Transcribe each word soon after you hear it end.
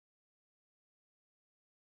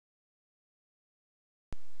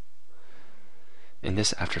In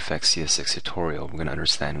this After Effects CS6 tutorial, we're going to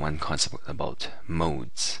understand one concept about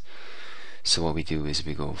modes. So what we do is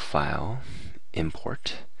we go File,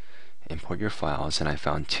 Import your files, and I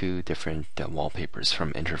found two different wallpapers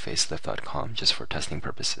from interfacelift.com just for testing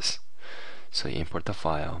purposes. So you import the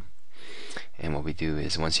file, and what we do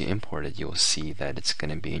is once you import it, you'll see that it's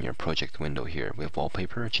going to be in your project window here. We have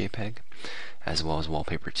wallpaper JPEG as well as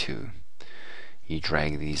wallpaper 2. You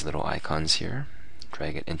drag these little icons here,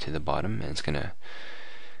 drag it into the bottom, and it's going to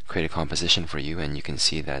create a composition for you, and you can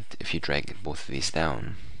see that if you drag both of these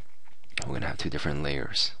down, we're going to have two different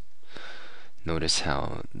layers. Notice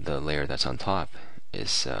how the layer that's on top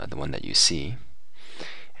is the one that you see,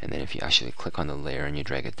 and then if you actually click on the layer and you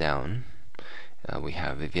drag it down, we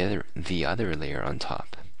have the other layer on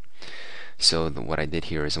top. So what I did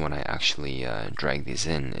here is when I actually drag these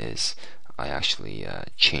in is I actually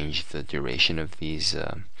changed the duration of these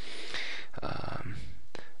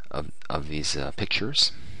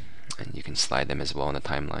pictures, and you can slide them as well in the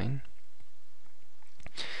timeline.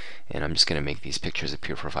 And I'm just going to make these pictures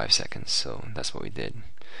appear for 5 seconds, so that's what we did.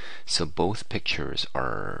 So both pictures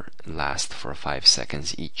last for 5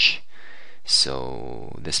 seconds each.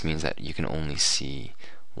 So this means that you can only see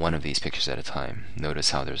one of these pictures at a time.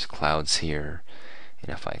 Notice how there's clouds here, and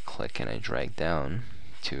if I click and I drag down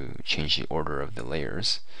to change the order of the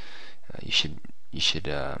layers, you should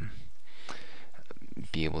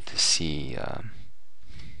be able to see,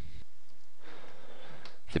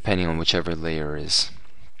 depending on whichever layer is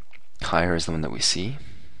higher is the one that we see.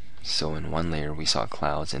 So in one layer we saw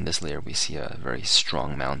clouds, in this layer we see a very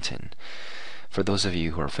strong mountain. For those of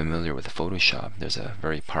you who are familiar with Photoshop, there's a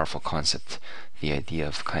very powerful concept, the idea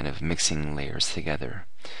of kind of mixing layers together.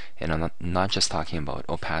 And I'm not just talking about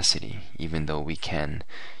opacity, even though we can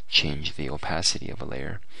change the opacity of a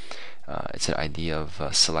layer. It's an idea of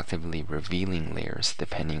selectively revealing layers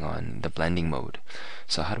depending on the blending mode.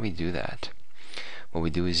 So how do we do that? What we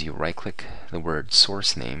do is you right click the word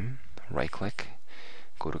source name, right click,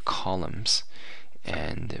 go to columns,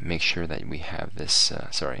 and make sure that we have this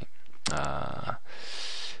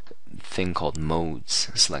thing called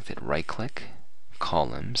modes selected. Right click,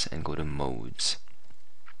 columns, and go to modes.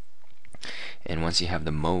 And once you have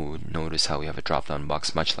the mode, notice how we have a drop down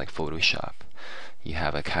box much like Photoshop. You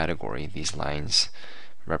have a category. These lines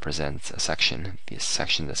represent a section. This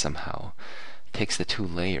section that somehow takes the two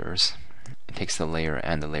layers, it takes the layer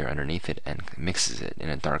and the layer underneath it and mixes it in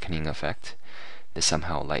a darkening effect. This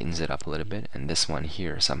somehow lightens it up a little bit, and this one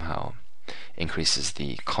here somehow increases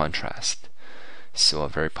the contrast. So a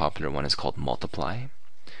very popular one is called multiply.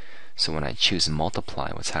 So when I choose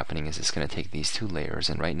multiply, what's happening is it's going to take these two layers,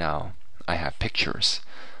 and right now I have pictures.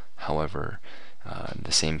 However,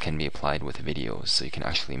 the same can be applied with videos, so you can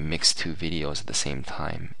actually mix two videos at the same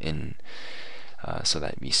time so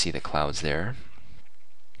that you see the clouds there,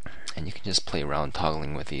 and you can just play around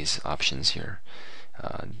toggling with these options here.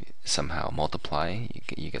 Somehow multiply,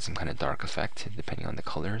 you get some kind of dark effect depending on the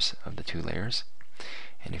colors of the two layers,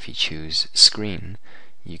 and if you choose screen,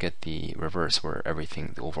 you get the reverse where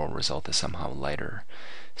the overall result is somehow lighter.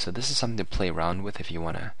 So this is something to play around with if you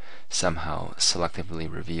want to somehow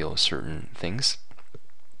selectively reveal certain things.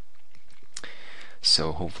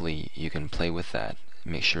 So hopefully you can play with that.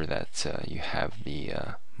 Make sure that you have the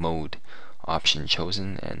mode option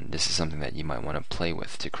chosen, and this is something that you might want to play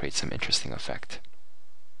with to create some interesting effect.